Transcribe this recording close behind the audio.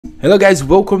Hello guys,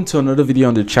 welcome to another video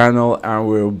on the channel, and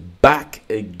we're back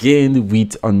again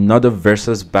with another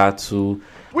versus battle.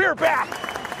 We're back.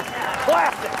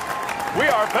 Classic. We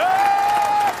are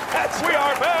back. We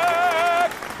are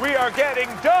back. We are getting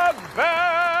dug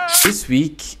back. This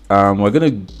week we're gonna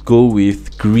go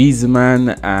with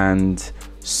Griezmann and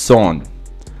Son.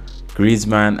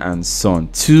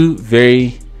 Two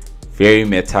very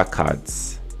meta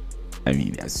cards. I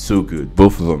mean, they're so good,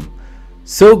 both of them.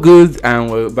 So good, and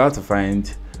we're about to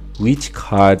find which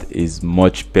card is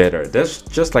much better. That's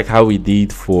just like how we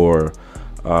did for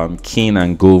Keane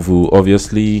and Govu.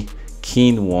 Obviously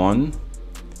Keane won.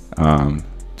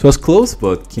 It was close,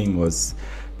 but Keane was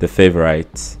the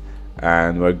favorite,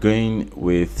 and we're going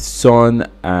with Son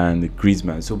and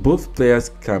Griezmann. So both players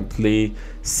can play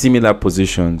similar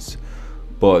positions,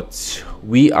 but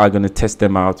we are going to test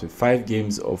them out with 5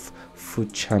 games of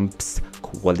Foot Champs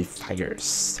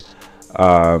qualifiers.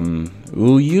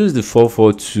 We'll use the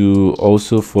 4-4-2,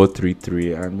 also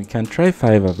 4-3-3, and we can try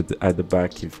 5 at the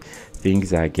back if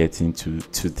things are getting too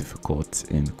difficult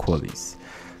in qualies.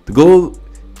 The goal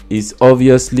is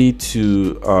obviously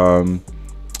to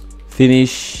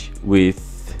finish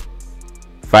with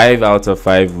 5 out of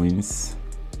 5 wins.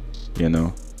 You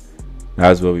know,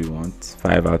 that's what we want,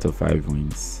 5 out of 5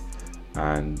 wins,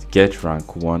 and get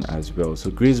rank 1 as well.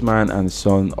 So Griezmann and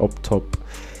Son up top,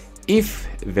 if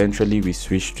eventually we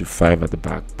switch to 5 at the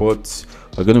back, but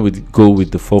we're going to go with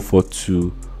the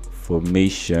 4-4-2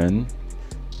 formation,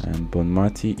 and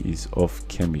Bonmati is off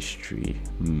chemistry.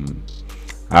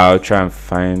 I'll try and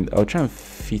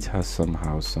fit her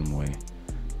somehow, some way.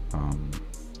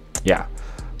 Yeah,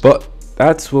 but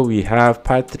that's what we have.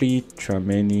 Patri,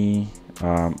 Trameni.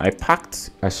 I packed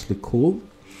Ashley Cole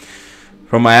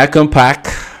from my icon pack,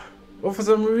 but for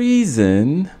some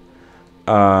reason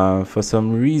I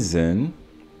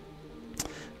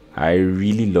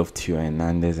really love Theo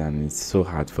Hernandez, and it's so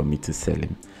hard for me to sell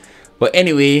him. But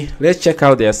anyway, let's check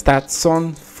out their stats.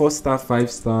 Son, 4-star,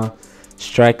 5-star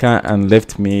striker and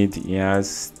left mid. He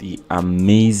has the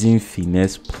amazing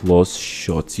finesse plus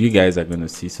shots. You guys are going to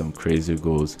see some crazy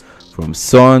goals from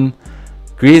Son.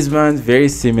 Griezmann, very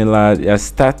similar. Their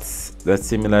stats that's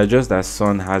similar, just that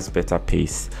Son has better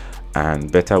pace and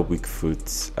better weak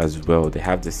foot as well. They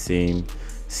have the same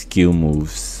skill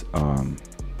moves,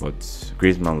 but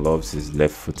Griezmann loves his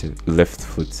left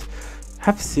foot.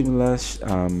 Have similar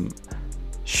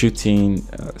shooting.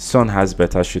 Son has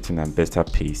better shooting and better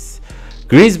pace.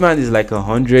 Griezmann is like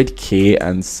 100k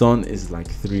and Son is like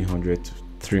 300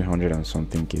 and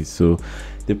something k. So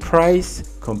the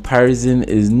price comparison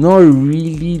is not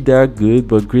really that good,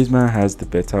 but Griezmann has the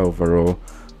better overall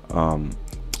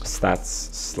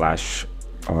stats /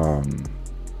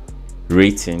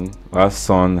 rating, while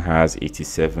Son has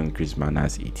 87, Griezmann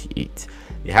has 88.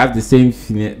 They have the same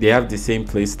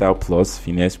playstyle plus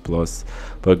finesse plus,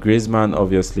 but Griezmann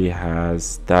obviously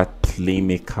has that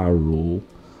playmaker role,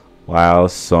 while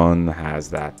Son has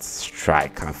that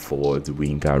striker forward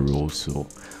winger role. So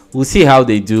we'll see how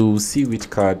they do. We'll see which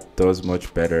card does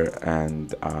much better,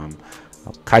 and I'll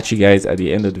catch you guys at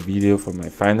the end of the video for my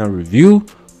final review.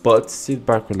 But sit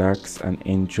back, relax, and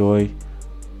enjoy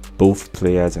both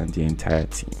players and the entire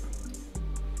team.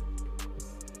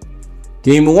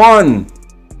 Game 1,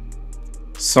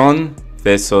 Son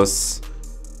versus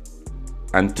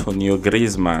Antoine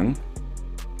Griezmann.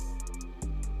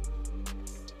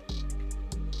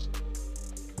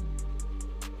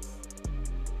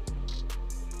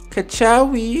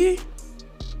 Kachawi.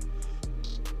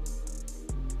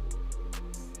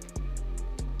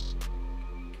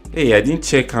 Hey, I didn't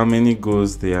check how many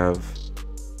goals they have.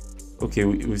 Okay,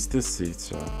 we still see it,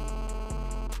 so.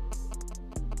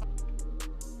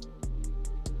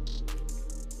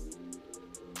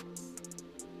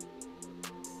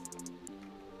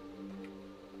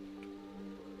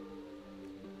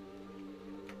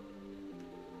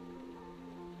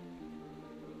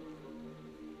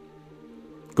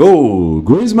 Go!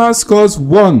 Griezmann scores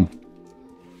 1.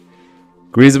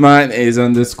 Griezmann is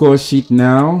on the score sheet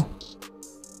now.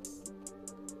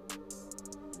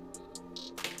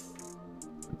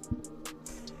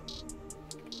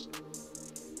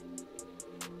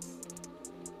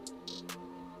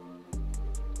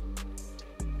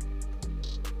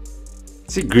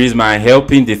 See Griezmann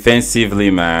helping defensively,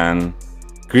 man.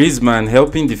 Griezmann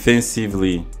helping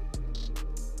defensively.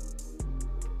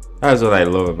 That's what I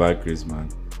love about Griezmann.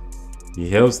 He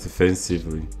helps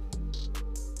defensively.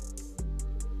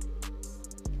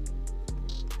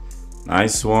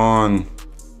 Nice one.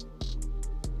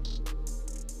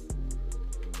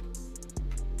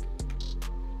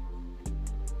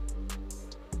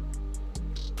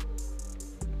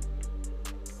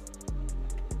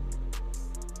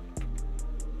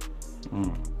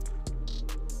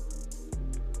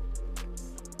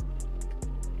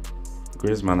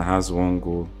 Griezmann has 1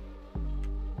 goal.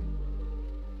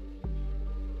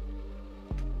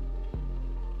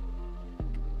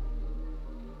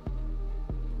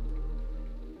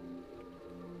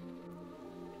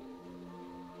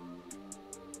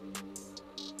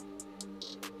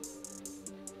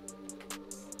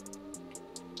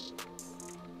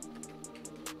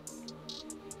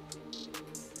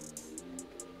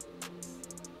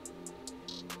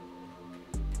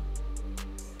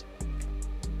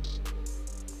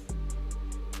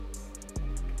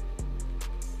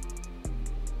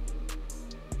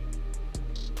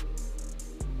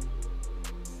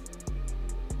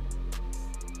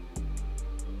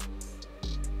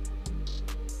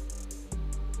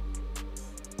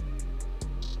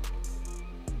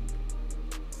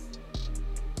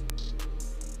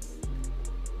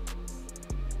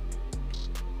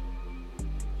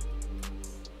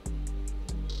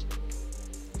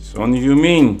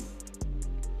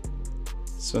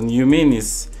 Son Heung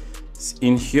is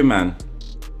inhuman.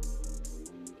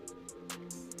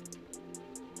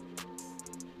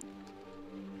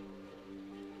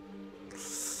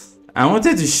 I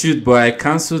wanted to shoot, but I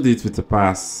cancelled it with a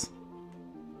pass.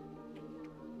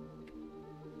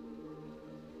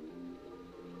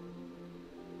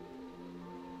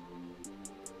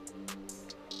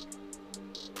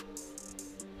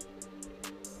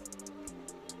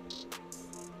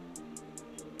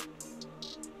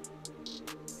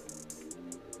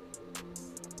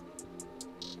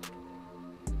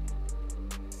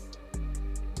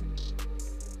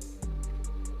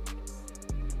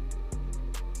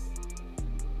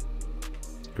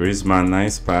 Griezmann,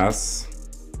 nice pass.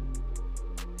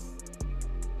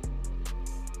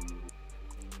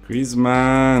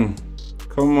 Griezmann,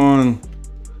 come on.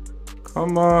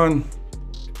 Come on.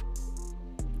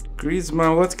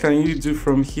 Griezmann, what can you do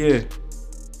from here?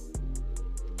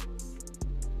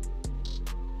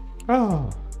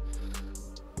 Oh.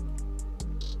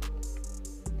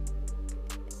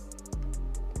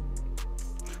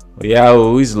 Yeah,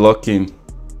 who is locking?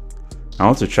 I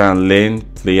want to try and learn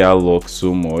player lock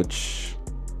so much,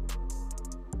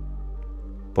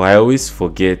 but I always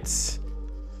forget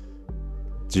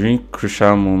during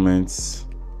crucial moments.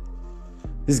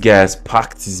 This guy has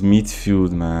packed his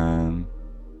midfield, man.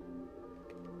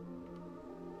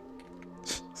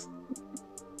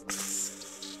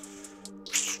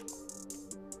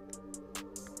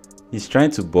 He's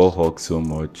trying to ball hog so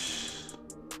much.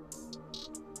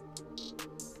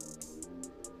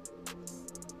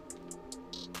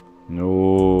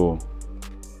 No.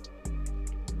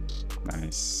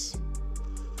 Nice.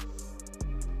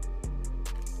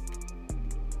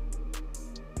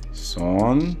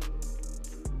 Son.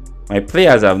 My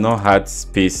players have not had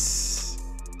space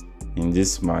in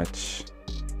this match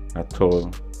at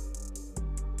all.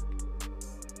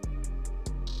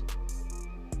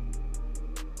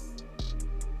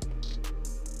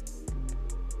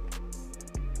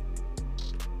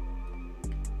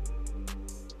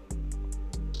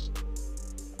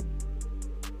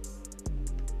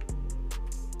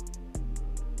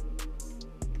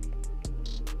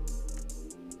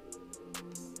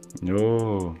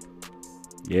 No.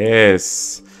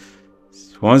 Yes.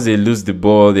 Once they lose the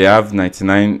ball, they have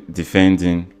 99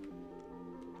 defending.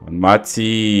 On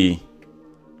Mati.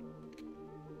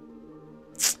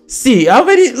 See, how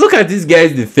many? Look at this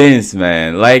guy's defense,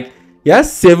 man. Like, he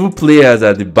has 7 players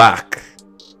at the back.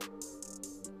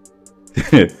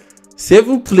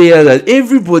 7 players.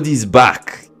 Everybody is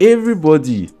back.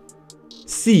 Everybody.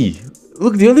 See,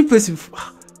 look, the only person.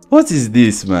 What is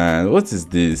this, man? What is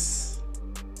this?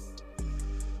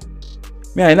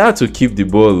 Man, I know how to keep the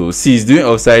ball though. See, he's doing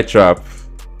offside trap.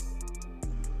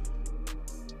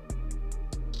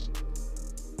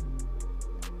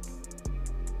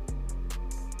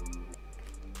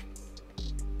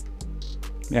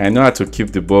 Yeah, I know how to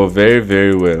keep the ball very,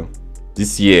 very well.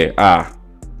 This year, I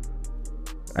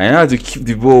know how to keep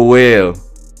the ball well.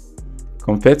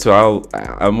 Compared to how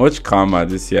I'm much calmer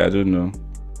this year, I don't know.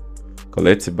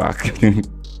 Collect it back.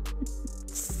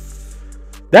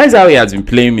 That's how he has been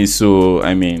playing me. So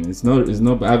I mean, it's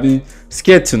not. I've been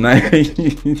scared tonight.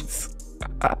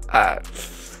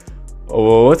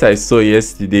 Oh, what I saw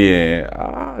yesterday.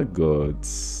 God.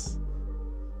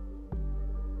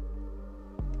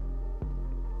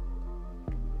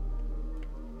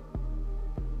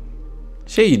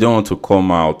 Shay, you don't want to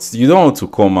come out. You don't want to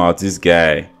come out, this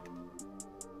guy.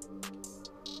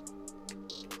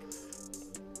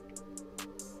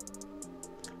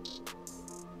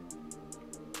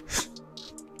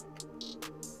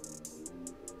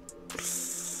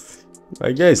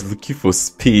 My guy is looking for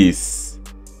space.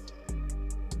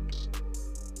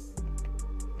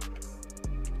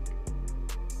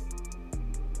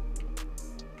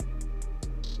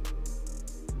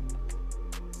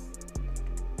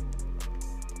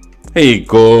 Hey,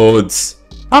 God.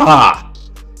 Ah!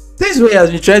 This way has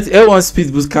been trying to L1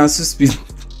 speed boost, cancel speed.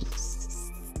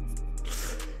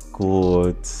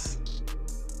 God.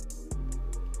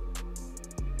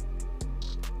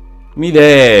 Me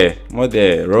there. More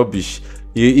there. Rubbish.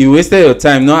 You wasted your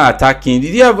time not attacking.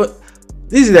 Did you have a...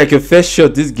 This is like your first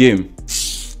shot this game.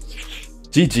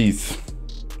 GG's.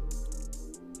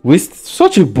 Waste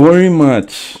such a boring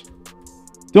match.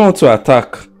 Don't want to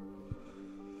attack.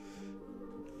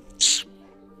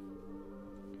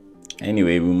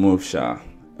 Anyway, we move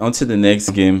on to the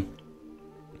next game.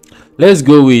 Let's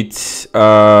go with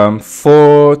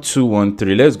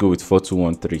 4-2-1-3. Let's go with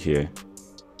 4-2-1-3 here.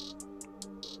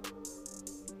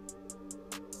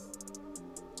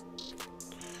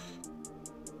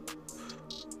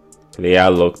 Player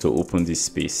lock to open this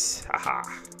space. Haha.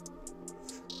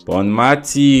 Bon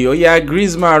Mati. Oh yeah,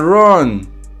 Griezmann, run.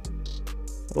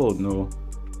 Oh no.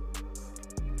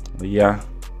 Oh yeah.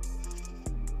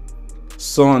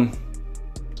 Son.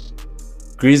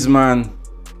 Griezmann.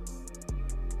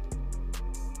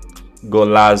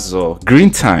 Golazo. Green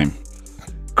time.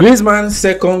 Griezmann's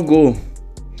second goal.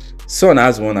 Son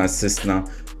has 1 assist now.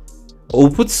 I'll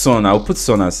put Son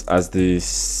as the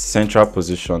central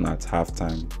position at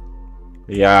halftime.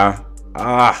 Yeah.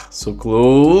 Ah, so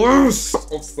close.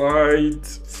 Offside.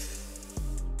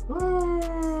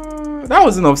 That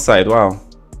wasn't offside. Wow.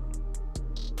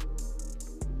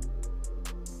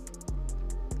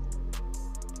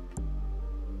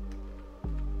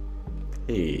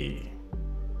 Hey.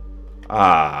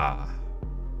 Ah.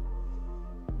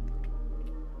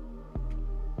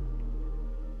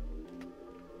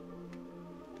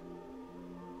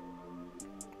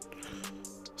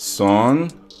 Son.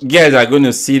 Guys are going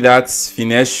to see that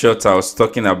finesse shot I was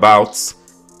talking about.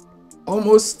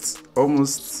 Almost.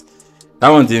 That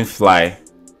one didn't fly.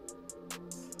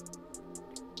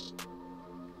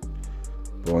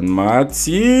 Bon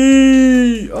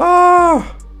Mati.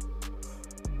 Ah.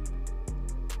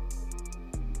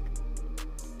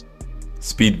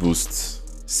 Speed boost.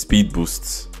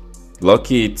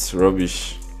 Lucky it,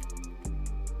 rubbish.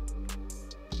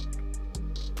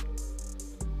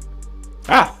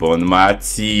 Ah, Bon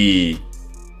Mati.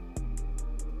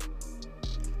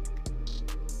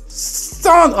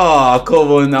 Son, oh,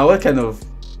 come on now. What kind of...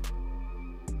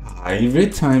 every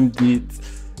time did...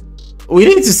 We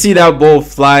need to see that ball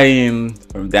flying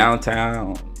from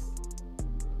downtown.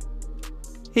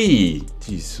 Hey,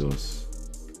 Jesus.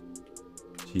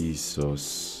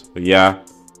 But yeah,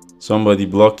 somebody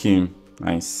block him.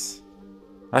 Nice.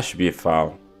 That should be a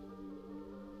foul.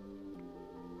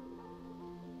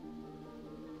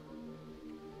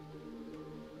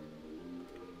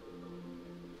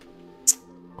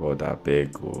 God, I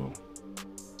beg. Oh.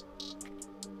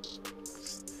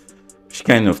 Which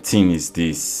kind of thing is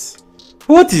this?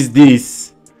 What is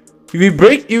this? You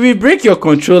will break your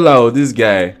controller, oh, this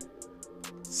guy.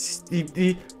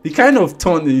 The kind of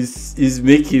turn is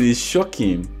making is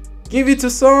shocking. Give it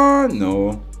to Son.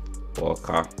 No.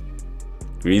 Walker.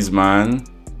 Griezmann.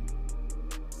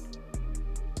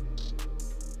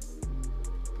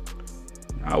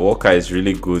 Walker is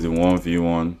really good in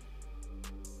 1v1.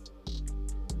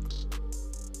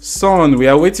 Son, we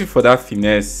are waiting for that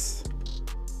finesse.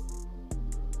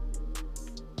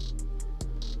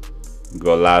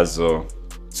 Golazo.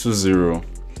 2-0.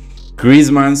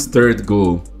 Griezmann's third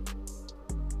goal.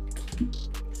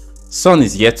 Son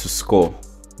is yet to score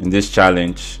in this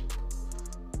challenge.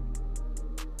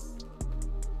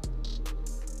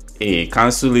 Hey,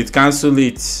 cancel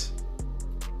it.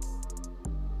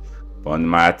 Bon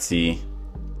Mati.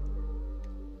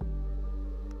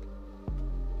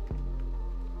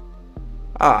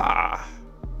 Ah.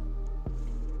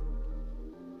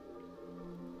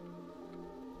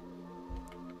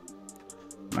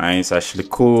 Nice, Ashley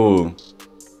Cole.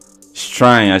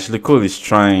 Ashley Cole is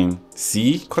trying.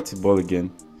 See, caught the ball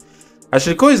again.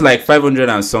 Ashley Cole is like 500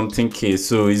 and something K,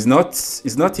 so he's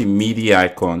not a media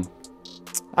icon.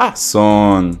 Ah,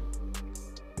 Son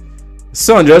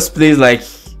just plays like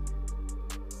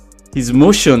his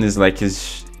motion is like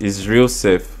his real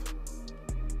self.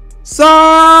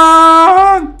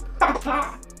 Son!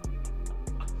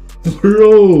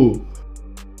 Bro.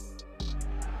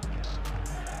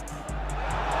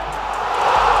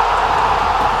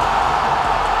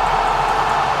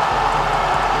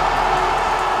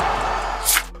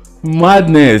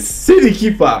 Madness. See the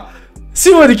keeper.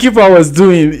 See what the keeper was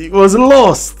doing. He was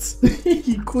lost.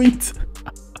 He quit.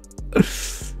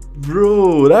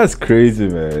 Bro, that's crazy,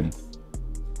 man.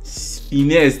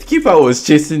 Finesse. The keeper was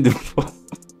chasing the ball.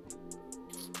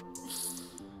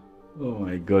 Oh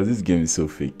my god, this game is so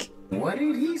fake. What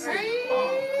did he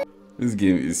say? This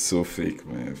game is so fake,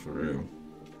 man, for real.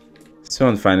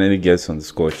 Someone finally gets on the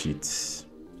score sheet.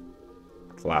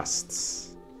 At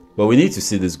last. But we need to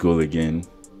see this goal again.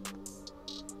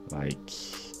 Like,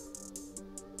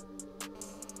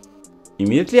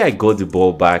 immediately I got the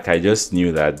ball back, I just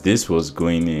knew that this was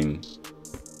going in.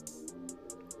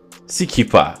 See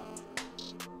keeper.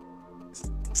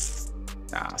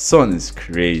 Son is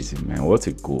crazy, man. What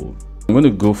a goal. I'm going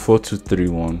to go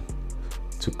 4-2-3-1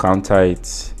 to counter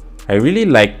it. I really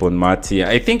like Bonmati.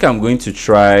 I think I'm going to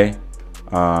try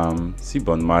see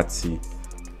Bonmati.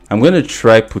 I'm going to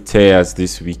try Putellas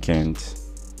this weekend.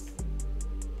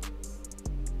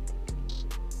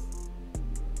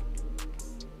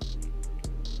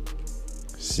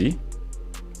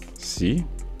 See?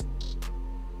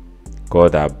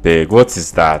 God, I beg. What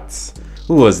is that?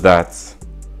 Who was that?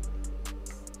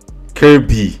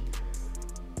 Kirby.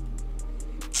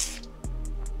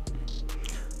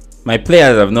 My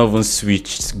players have not even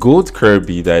switched. Gold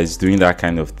Kirby that is doing that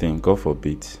kind of thing. God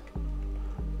forbid.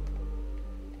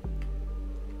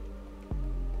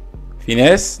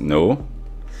 Finesse? No.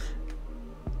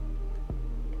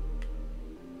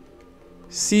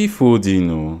 Seafood, you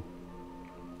know.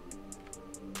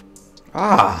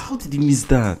 How did he miss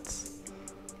that?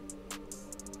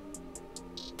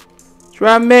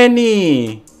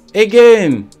 Trameni.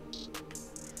 Again.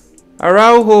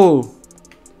 Araujo.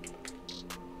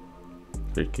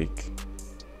 Free kick.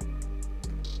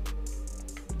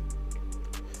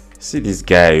 See this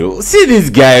guy. See this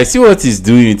guy. See what he's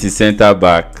doing with his center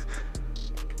back.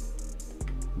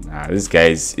 Nah, this guy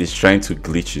is trying to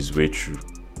glitch his way through.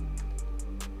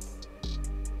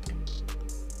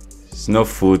 It's not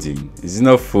folding. It's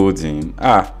not folding.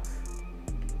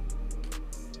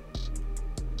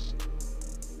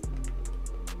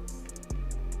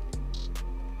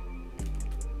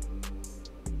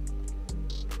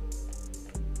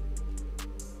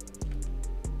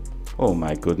 Oh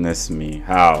my goodness me.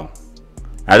 How?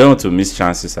 I don't want to miss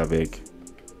chances, I beg.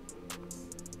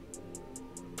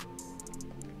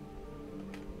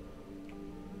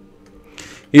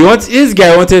 This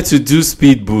guy wanted to do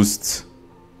speed boost.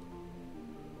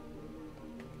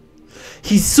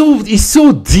 He's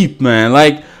so deep, man.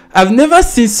 Like, I've never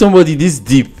seen somebody this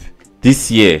deep this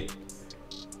year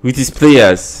with his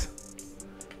players.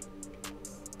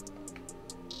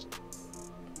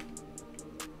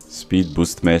 Speed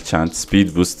boost merchant,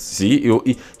 speed boost. See,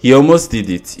 he almost did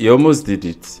it. He almost did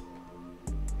it.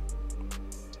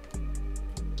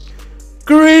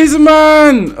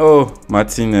 Griezmann! Oh,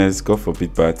 Martinez, God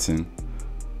forbid batting.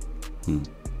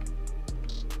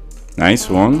 Nice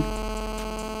one.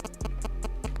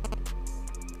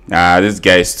 This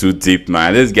guy is too deep,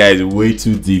 man. This guy is way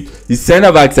too deep. His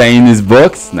center backs are in his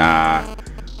box.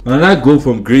 Another goal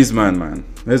from Griezmann, man.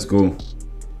 Let's go.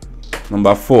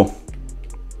 Number 4.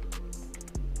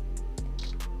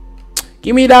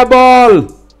 Give me that ball.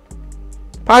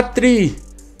 Part 3.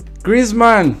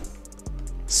 Griezmann.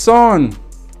 Son.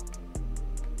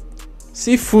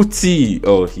 See Footy.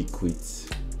 Oh, he quit.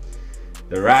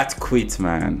 The rat quit,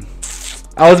 man.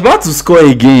 I was about to score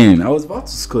again.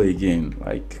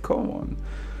 Like, come on.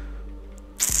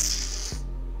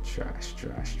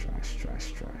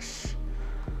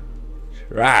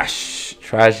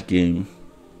 Trash game.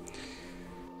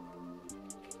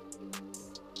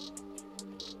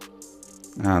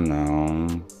 I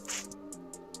know.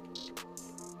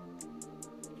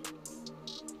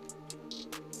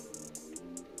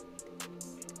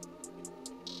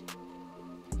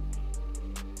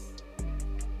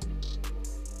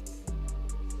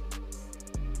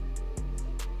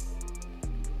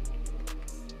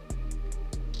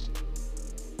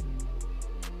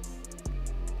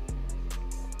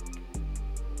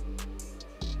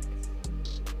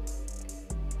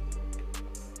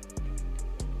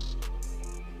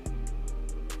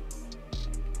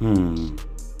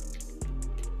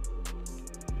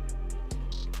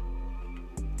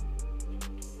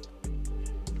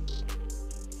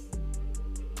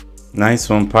 Nice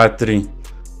one, part 3.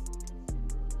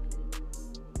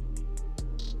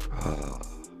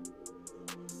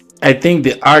 I think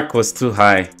the arc was too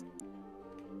high,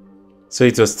 so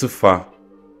it was too far.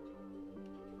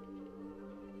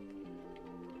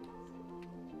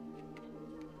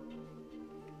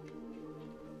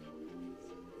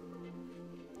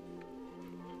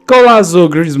 Golazo,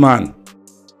 Griezmann.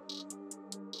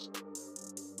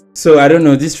 So I don't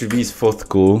know, this should be his 4th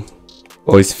goal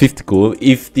or his 5th goal.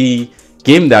 If the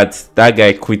Game that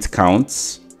guy quit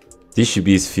counts. This should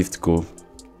be his 5th goal.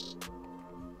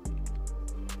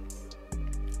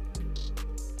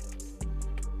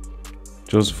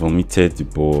 Just vomited the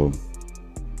ball.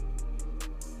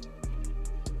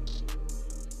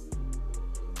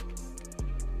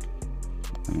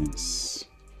 Nice.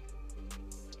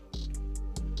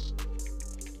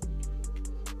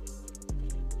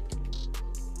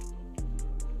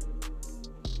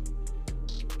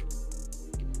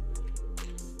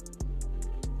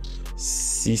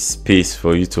 See space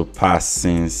for you to pass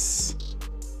since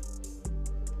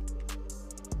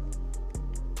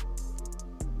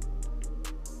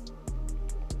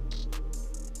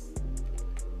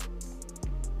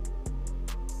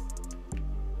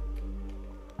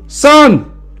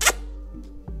Son.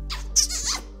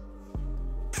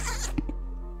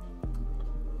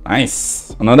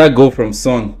 Nice. Another goal from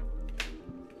Son.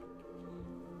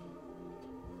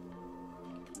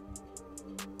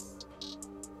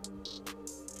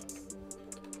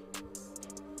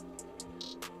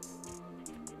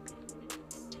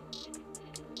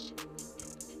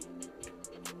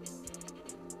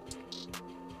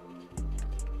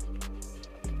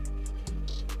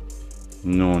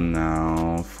 No,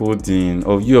 now Foden,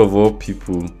 of you of all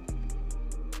people.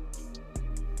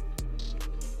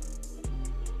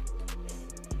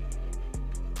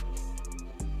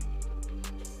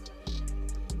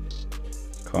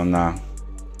 Corner.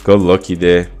 Got lucky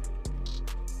there.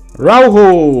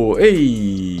 Rauho!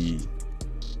 Hey!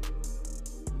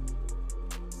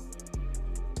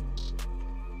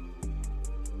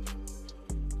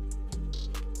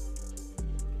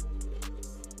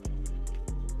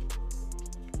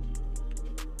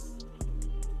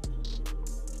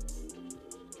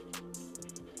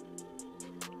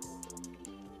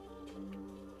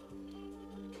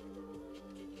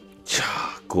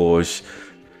 Gosh,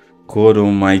 God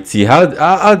Almighty!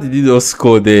 How did he not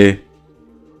score there?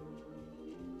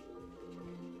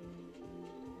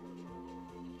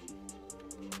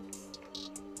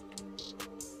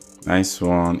 Nice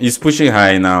one. He's pushing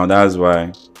high now. That's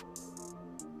why.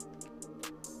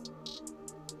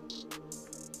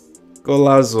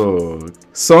 Golazo.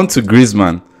 Son to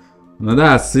Griezmann.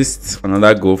 Another assist.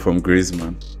 Another goal from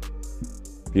Griezmann.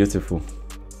 Beautiful.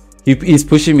 He's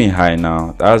pushing me high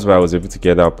now. That's why I was able to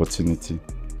get that opportunity.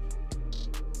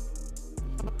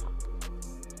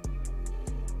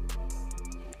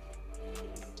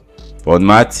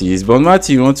 Is Bonmati,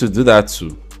 you want to do that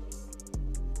too?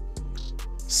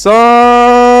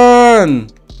 Son!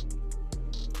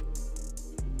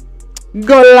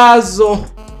 Golazo!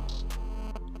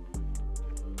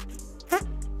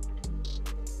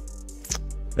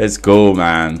 Let's go,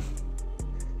 man.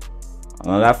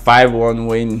 Another 5-1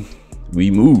 win. We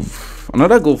move.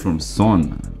 Another goal from Son,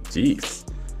 man. Jeez.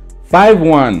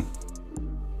 5-1.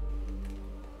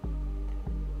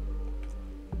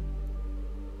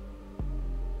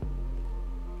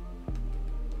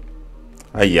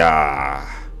 Ayah.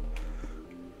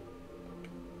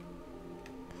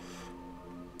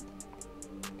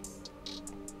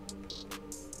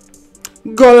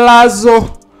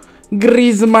 Golazo.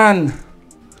 Griezmann.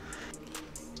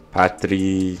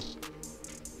 Patri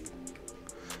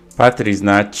is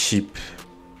not cheap.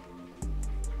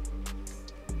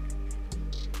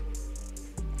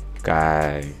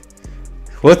 Guy.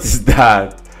 What is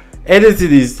that?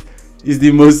 Edison is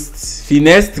the most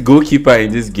finessed goalkeeper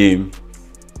in this game.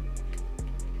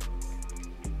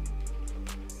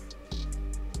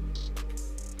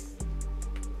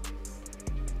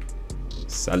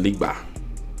 Saliba.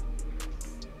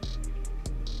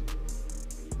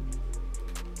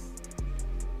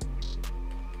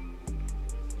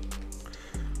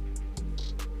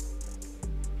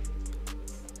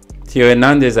 Theo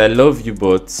Hernandez, I love you,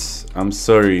 but I'm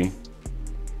sorry.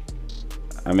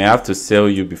 I may have to sell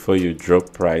you before you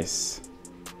drop price.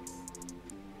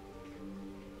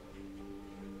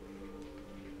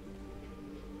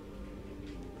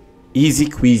 Easy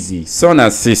queasy. Son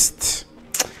assist.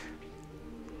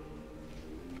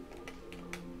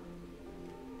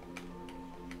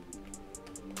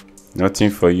 Nothing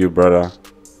for you, brother.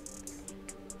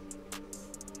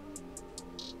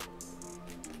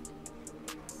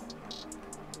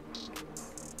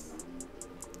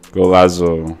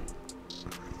 Golazo.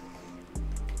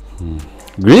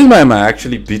 Griezmann might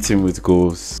actually beat him with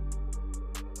goals.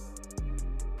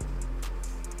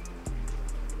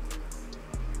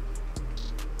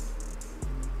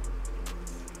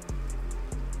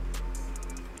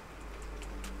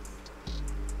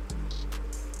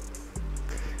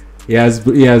 He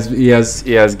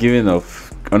has given up.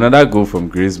 Another goal from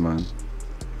Griezmann.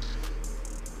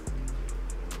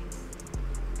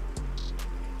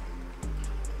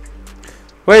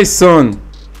 Where is Son?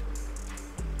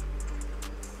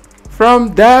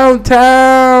 From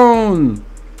downtown.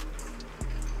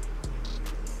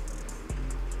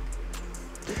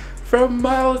 From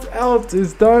miles out,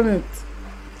 he's done it.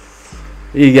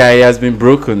 He has been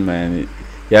broken, man.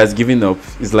 He has given up.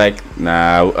 He's like,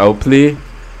 nah, I'll play.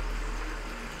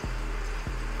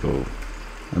 Go.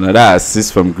 Another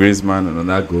assist from Griezmann,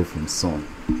 another goal from Son.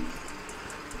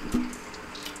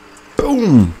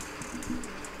 Boom.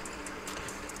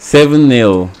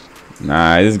 7-0.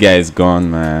 Nah, this guy is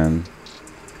gone, man.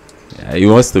 Yeah, he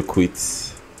wants to quit.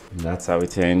 And that's how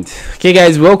it ends. Okay,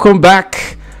 guys, welcome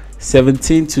back.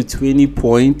 17 to 20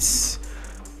 points.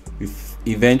 We've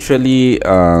eventually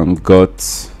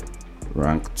got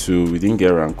rank 2. We didn't get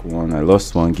rank 1. I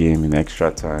lost one game in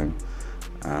extra time,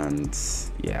 and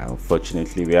yeah,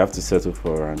 unfortunately we have to settle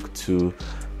for rank 2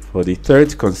 for the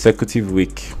 3rd consecutive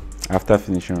week after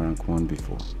finishing rank 1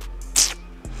 before.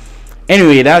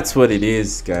 Anyway, that's what it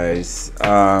is, guys.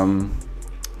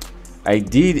 I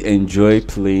did enjoy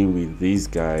playing with these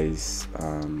guys.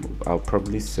 I'll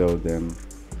probably sell them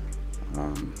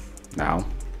now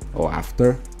or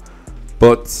after,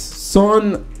 but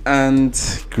Son and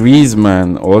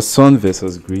Griezmann, or Son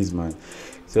versus Griezmann,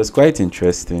 it was quite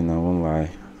interesting. I won't lie,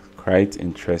 quite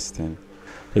interesting.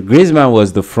 The Griezmann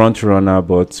was the front runner,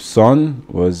 but Son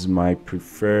was my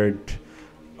preferred,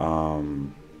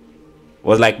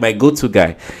 was like my go-to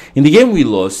guy. In the game we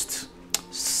lost,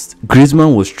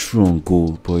 Griezmann was true on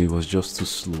goal, but he was just too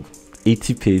slow.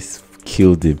 80 pace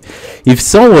killed him. If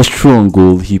Son was true on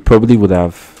goal, he probably would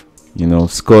have, you know,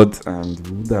 scored and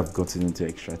would have gotten into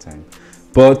extra time.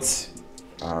 But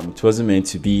it wasn't meant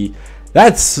to be.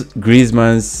 That's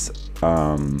Griezmann's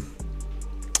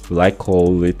I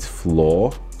call it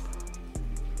flaw.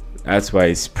 That's why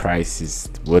his price is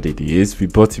what it is. We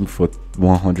bought him for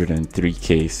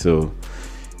 103k, so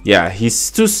yeah,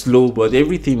 he's too slow, but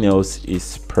everything else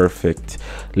is perfect.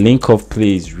 Link of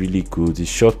play is really good. His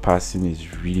short passing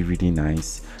is really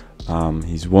nice.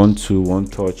 His 1-2 one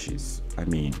touch is, I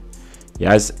mean, he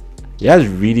has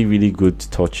really good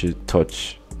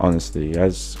touch. Honestly, he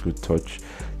has good touch,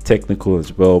 technical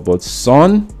as well. But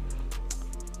Son,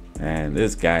 and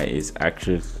this guy is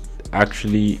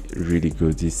actually really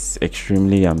good. He's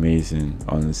extremely amazing,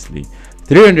 honestly.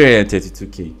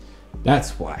 332k.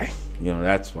 That's why, you know,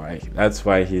 that's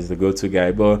why he's the go-to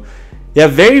guy. But yeah,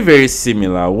 very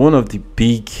similar. One of the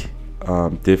big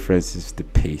differences is the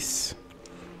pace.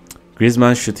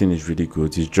 Griezmann's shooting is really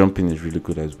good, his jumping is really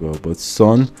good as well, but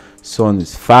Son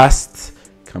is fast,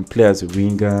 can play as a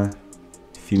winger,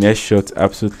 finesse shot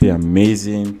absolutely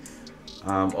amazing.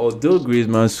 Although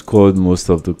Griezmann scored most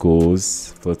of the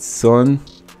goals, but Son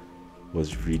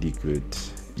was really good.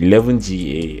 11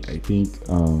 GA, I think.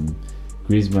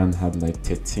 Griezmann had like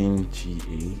 13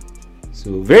 GA,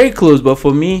 so very close. But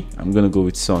for me, I'm gonna go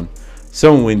with Son.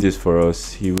 Son wins this for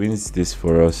us. He wins this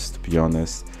for us, to be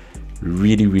honest.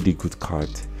 Really good card,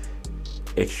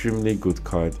 extremely good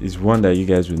card. Is one that you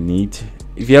guys will need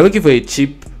if you're looking for a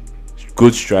cheap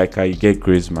good striker. You get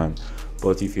Griezmann,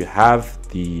 but if you have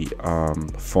the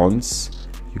funds,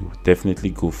 you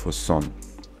definitely go for Son.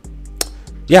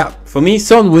 Yeah, for me,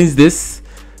 Son wins this.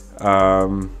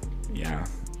 Yeah,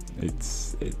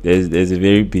 there's a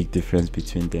very big difference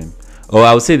between them. Oh,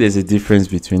 I would say there's a difference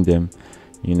between them.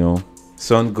 You know,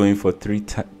 Son going for 3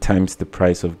 times the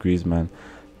price of Griezmann.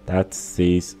 That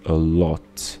says a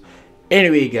lot.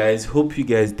 Anyway, guys, hope you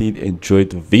guys did enjoy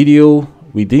the video.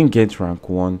 We didn't get rank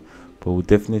 1, but we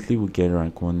definitely will get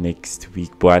rank 1 next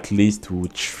week. But at least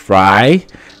we'll try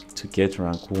to get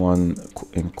rank 1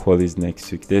 in qualies next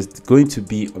week. There's going to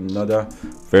be another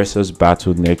versus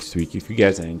battle next week. If you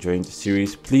guys are enjoying the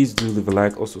series, please do leave a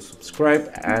like, also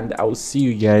subscribe, and I will see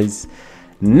you guys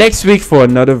next week for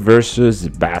another versus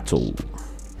battle.